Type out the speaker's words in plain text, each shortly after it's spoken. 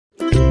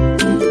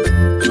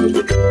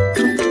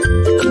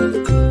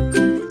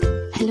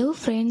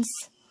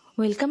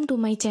Welcome to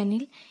my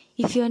channel.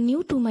 If you are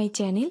new to my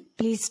channel,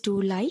 please do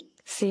like,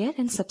 share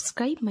and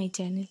subscribe my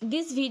channel.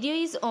 This video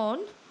is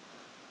on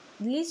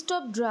list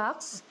of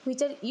drugs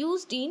which are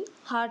used in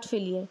heart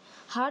failure.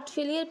 Heart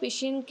failure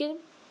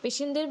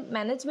পেশেন্টদের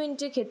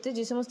ম্যানেজমেন্টের ক্ষেত্রে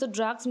যে সমস্ত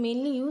drugs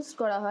mainly use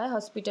করা হয়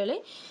হসপিটালে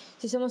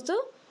সে সমস্ত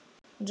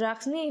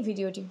drugs নিয়ে এই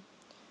ভিডিওটি।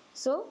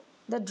 So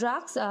the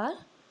drugs R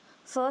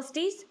first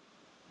is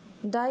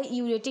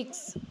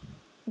diuretics.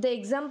 The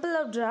example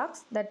of drugs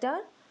that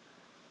are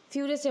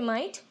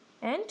furosemide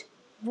and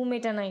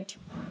bumetanide.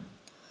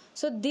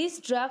 So these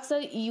drugs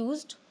are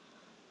used.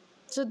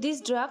 So these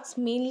drugs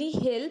mainly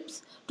helps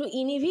to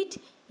inhibit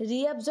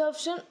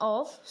reabsorption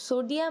of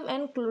sodium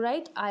and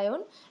chloride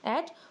ion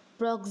at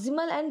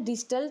proximal and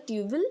distal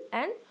tubule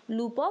and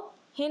loop of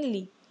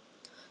Henle.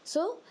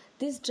 So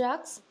these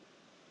drugs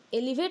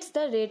elevates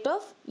the rate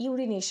of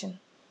urination.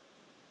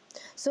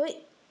 So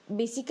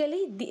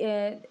basically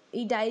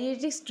এই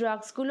diuretics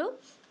drugs গুলো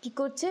কি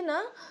করছে না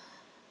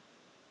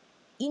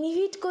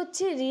inhibit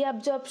করছে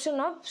reabsorption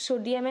of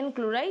sodium and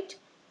chloride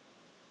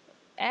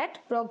at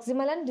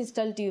proximal and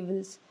distal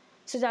tubules.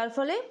 So যার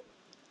ফলে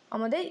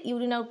আমাদের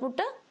urine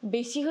আউটপুটটা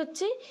বেশি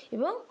হচ্ছে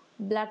এবং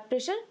ব্লাড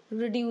প্রেশার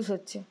রিডিউস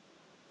হচ্ছে।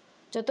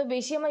 যত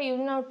বেশি আমার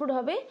ইউরিন আউটপুট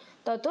হবে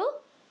তত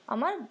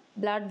আমার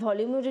ব্লাড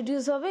ভলিউমও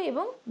রিডিউস হবে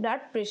এবং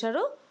ব্লাড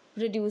প্রেশারও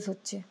রিডিউস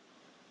হচ্ছে।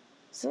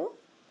 So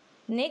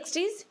next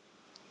is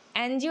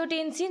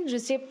angiotensin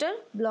receptor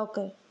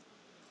blocker.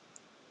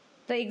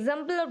 The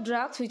example of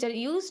drugs which are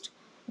used,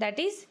 that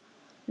is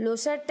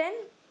losartan,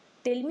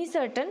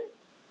 telmisartan,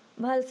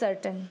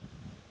 valsartan.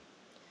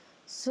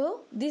 So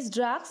these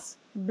drugs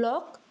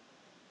block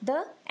the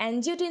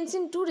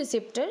angiotensin 2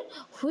 receptor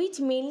which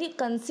mainly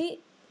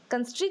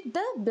constrict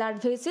the blood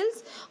vessels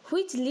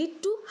which lead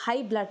to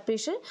high blood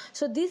pressure.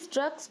 So these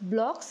drugs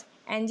blocks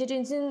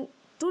angiotensin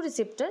 2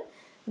 receptor,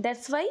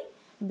 that's why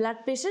blood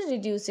pressure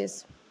reduces.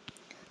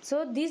 So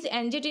this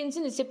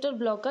angiotensin receptor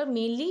blocker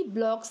mainly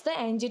blocks the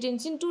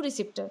angiotensin 2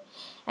 receptor,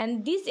 and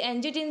this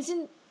angiotensin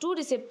 2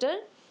 receptor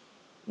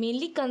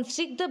mainly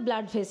constrict the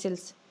blood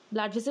vessels.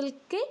 Blood vessel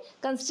ke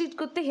constrict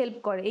korte help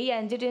kore ei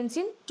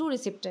angiotensin 2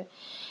 receptor.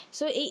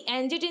 So ei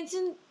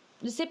angiotensin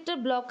receptor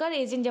blocker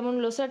agent jemon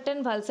losartan,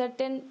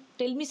 valsartan,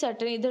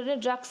 telmisartan ei dhoroner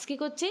drugs ki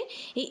korche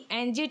ei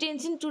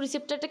angiotensin 2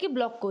 receptor take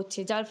block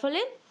korche, jar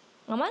phole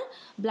amar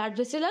blood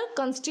vessel ar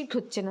constrict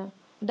hocche na,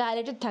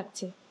 dilated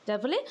thakche,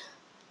 jar phole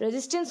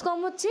resistance কম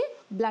হচ্ছে,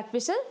 blood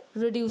pressure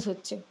reduce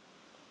হচ্ছে।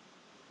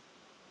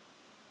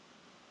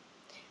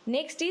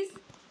 Next is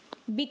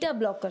beta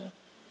blocker.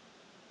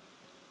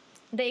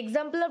 The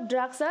example of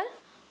drugs R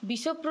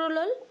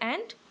bisoprolol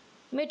and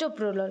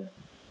metoprolol.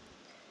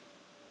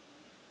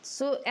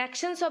 So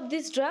actions of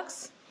these drugs,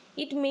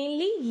 it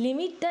mainly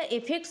limit the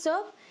effects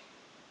of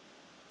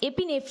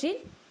epinephrine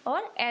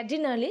or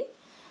adrenaline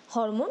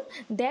hormone.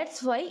 That's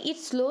why it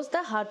slows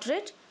the heart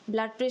rate,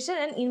 blood pressure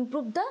and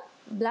improve the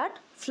blood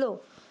flow.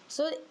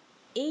 So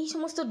এই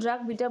সমস্ত drug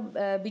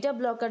beta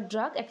blocker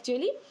drug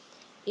actually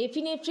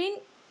epinephrine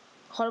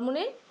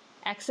হরমোনের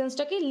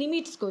অ্যাকশনসটাকে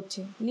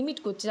limit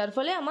করছে যার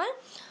ফলে আমার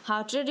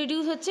heart rate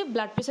reduce হচ্ছে,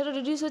 blood প্রেশারও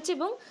reduce হচ্ছে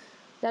এবং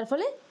যার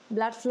ফলে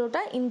ব্লাড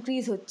ফ্লোটা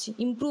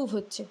ইমপ্রুভ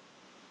হচ্ছে।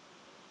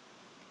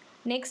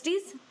 Next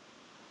is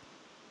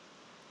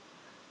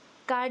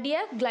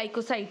cardiac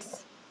glycosides.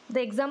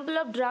 The example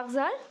of drugs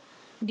R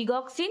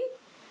digoxin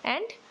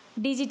and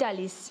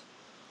digitalis.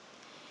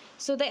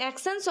 So the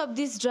actions of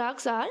these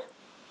drugs are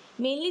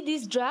mainly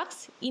these drugs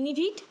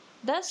inhibit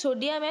the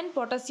sodium and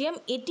potassium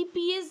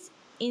ATPase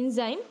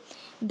enzyme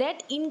that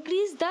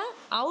increase the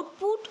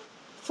output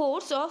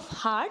force of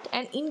heart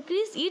and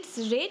increase its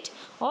rate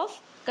of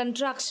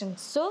contraction.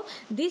 So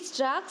these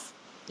drugs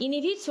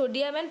inhibit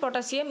sodium and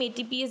potassium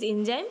ATPase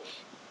enzyme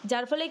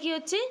jar phole ki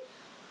hocche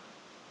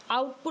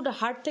output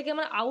heart থেকে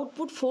আমার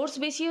output force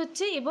বেশি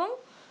হচ্ছে এবং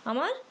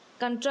আমার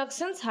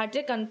contractions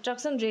হার্টের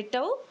contraction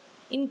রেটটাও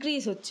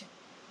increase হচ্ছে।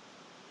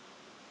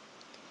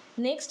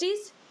 Next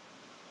is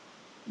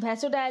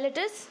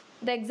vasodilators.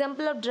 The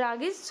example of drug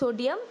is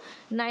sodium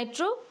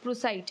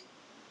nitroprusside.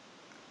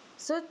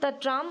 So the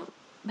term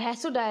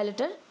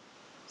vasodilator,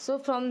 so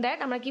from that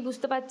আমরা কি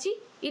বুঝতে পারছি,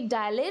 it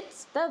dilates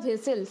the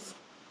vessels,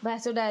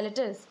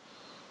 vasodilators.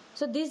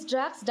 So these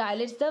drugs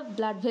dilates the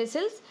blood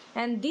vessels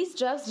and these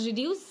drugs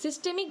reduce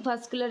systemic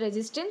vascular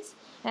resistance,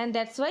 and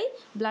that's why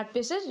blood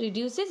pressure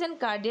reduces and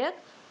cardiac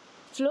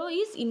flow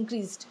is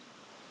increased.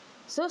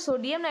 So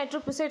sodium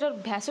nitroprusside or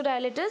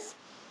vasodilators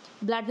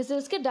blood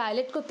ভেসেলসকে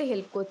dilate করতে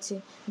help করছে,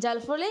 যার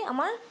ফলে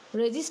আমার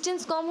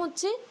resistance কম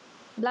হচ্ছে,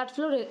 blood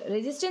flow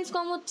resistance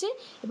কম হচ্ছে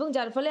এবং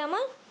যার ফলে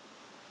আমার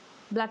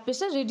ব্লাড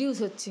প্রেশার রিডিউস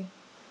হচ্ছে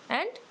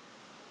অ্যান্ড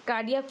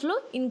কার্ডিয়াক ফ্লো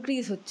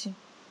ইনক্রিজ হচ্ছে।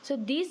 So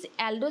this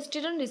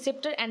aldosterone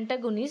receptor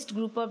antagonist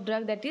group of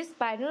drug, that is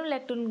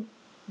spironolactone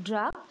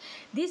drug,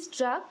 this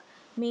drug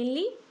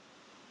mainly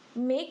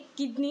make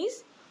kidneys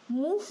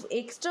move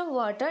extra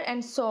water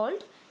and salt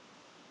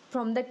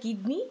from the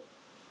kidney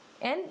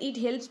and it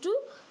helps to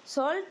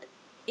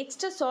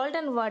extra salt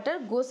and water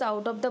goes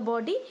out of the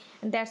body,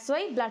 and that's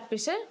why blood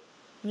pressure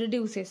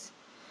reduces.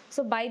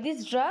 So by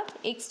this drug,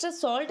 extra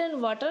salt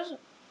and water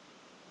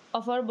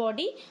of our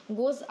body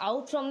goes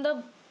out from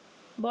the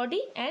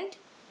body, and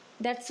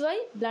that's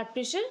why blood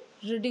pressure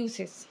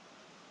reduces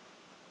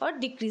or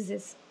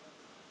decreases.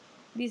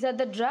 These are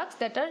the drugs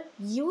that are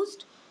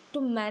used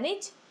to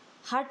manage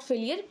heart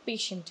failure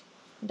patient.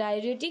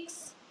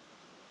 Diuretics,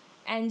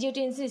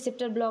 angiotensin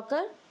receptor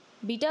blocker,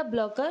 beta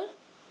blocker,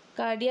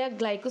 cardiac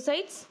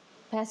glycosides,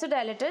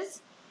 vasodilators,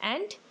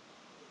 and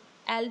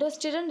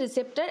aldosterone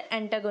receptor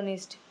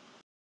antagonist.